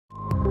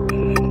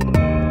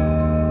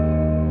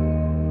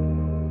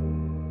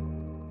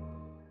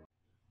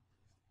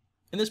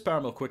In this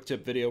PowerMill quick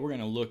tip video, we're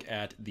going to look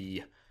at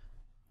the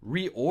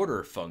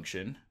reorder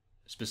function,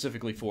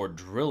 specifically for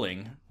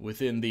drilling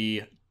within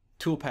the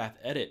Toolpath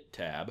Edit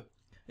tab.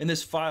 In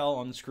this file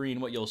on the screen,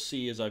 what you'll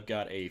see is I've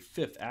got a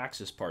 5th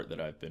axis part that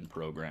I've been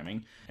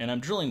programming, and I'm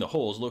drilling the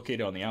holes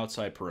located on the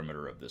outside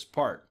perimeter of this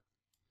part.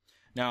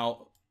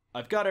 Now,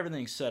 I've got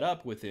everything set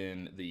up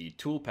within the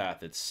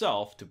toolpath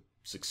itself to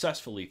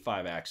successfully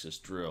 5-axis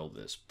drill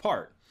this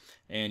part.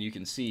 And you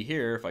can see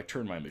here, if I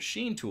turn my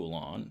machine tool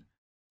on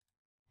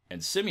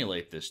and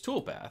simulate this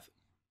toolpath,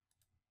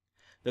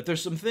 that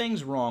there's some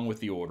things wrong with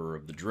the order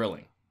of the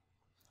drilling.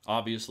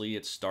 Obviously,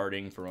 it's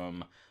starting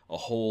from a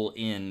hole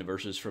in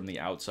versus from the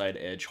outside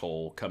edge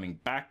hole, coming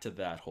back to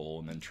that hole,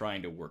 and then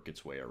trying to work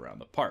its way around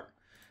the part.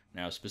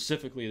 Now,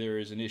 specifically, there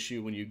is an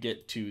issue when you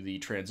get to the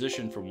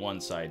transition from one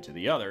side to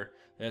the other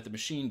that the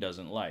machine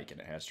doesn't like, and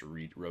it has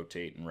to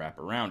rotate and wrap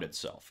around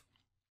itself.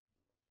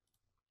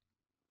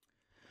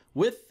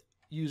 With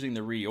using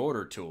the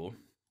Reorder tool,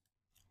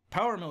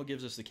 PowerMill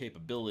gives us the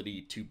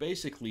capability to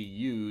basically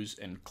use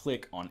and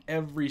click on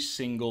every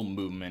single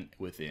movement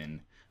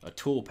within a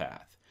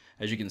toolpath.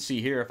 As you can see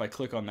here, if I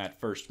click on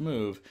that first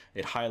move,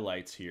 it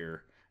highlights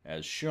here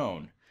as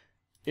shown.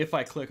 If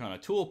I click on a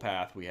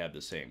toolpath, we have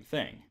the same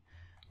thing.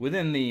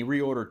 Within the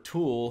Reorder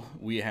tool,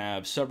 we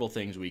have several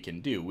things we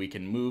can do. We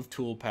can move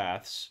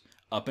toolpaths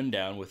up and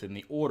down within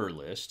the order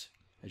list,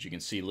 as you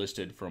can see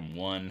listed from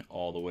 1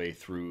 all the way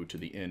through to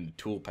the end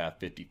toolpath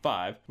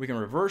 55. We can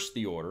reverse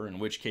the order, in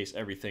which case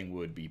everything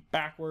would be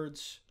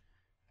backwards.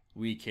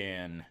 We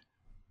can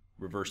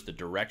reverse the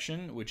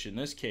direction, which in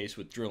this case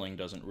with drilling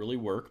doesn't really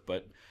work,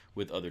 but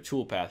with other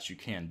toolpaths you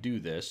can do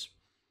this.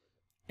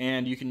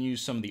 And you can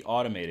use some of the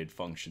automated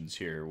functions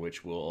here,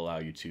 which will allow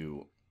you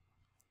to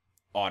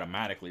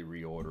automatically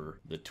reorder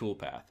the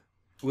toolpath.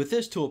 With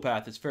this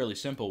toolpath, it's fairly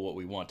simple what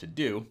we want to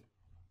do.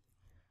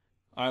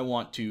 I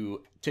want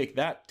to take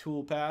that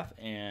toolpath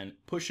and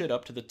push it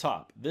up to the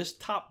top. This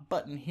top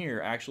button here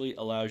actually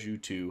allows you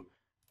to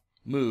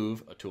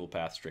move a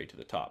toolpath straight to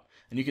the top.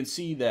 And you can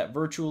see that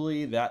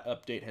virtually that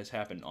update has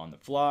happened on the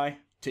fly,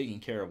 taking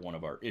care of one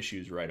of our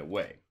issues right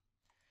away.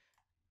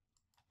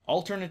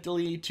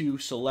 Alternatively to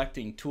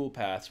selecting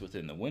toolpaths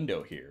within the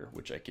window here,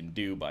 which I can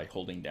do by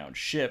holding down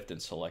Shift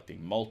and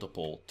selecting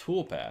multiple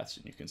toolpaths,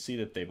 and you can see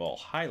that they've all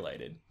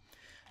highlighted,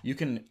 you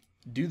can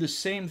do the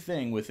same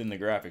thing within the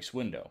graphics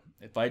window.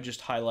 If I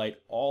just highlight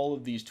all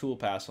of these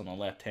toolpaths on the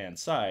left-hand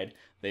side,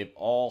 they've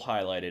all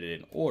highlighted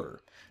in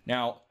order.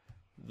 Now,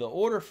 the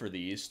order for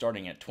these,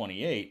 starting at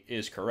 28,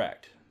 is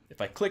correct. If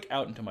I click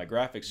out into my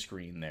graphics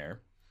screen there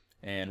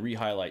and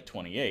re-highlight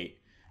 28,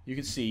 you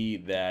can see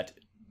that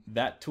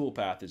that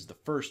toolpath is the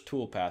first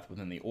toolpath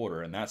within the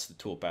order, and that's the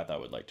toolpath I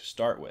would like to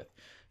start with.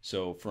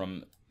 So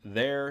from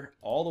there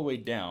all the way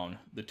down,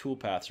 the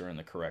toolpaths are in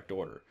the correct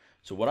order.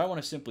 So what I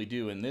want to simply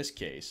do in this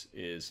case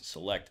is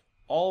select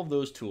all of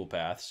those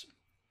toolpaths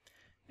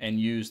and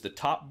use the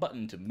top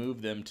button to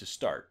move them to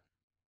start.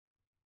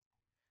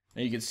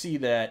 Now you can see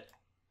that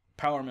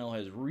PowerMill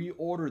has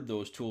reordered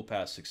those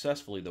toolpaths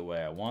successfully the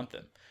way I want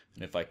them.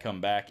 And if I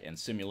come back and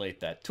simulate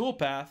that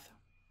toolpath,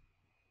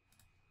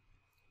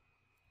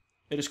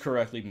 it is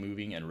correctly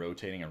moving and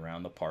rotating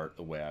around the part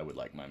the way I would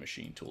like my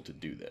machine tool to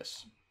do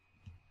this.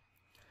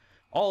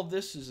 All of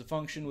this is a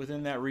function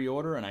within that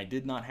reorder, and I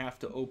did not have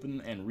to open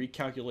and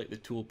recalculate the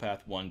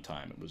toolpath one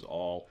time. It was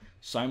all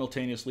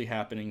simultaneously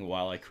happening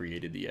while I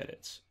created the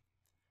edits.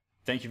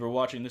 Thank you for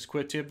watching this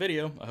quick tip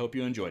video. I hope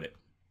you enjoyed it.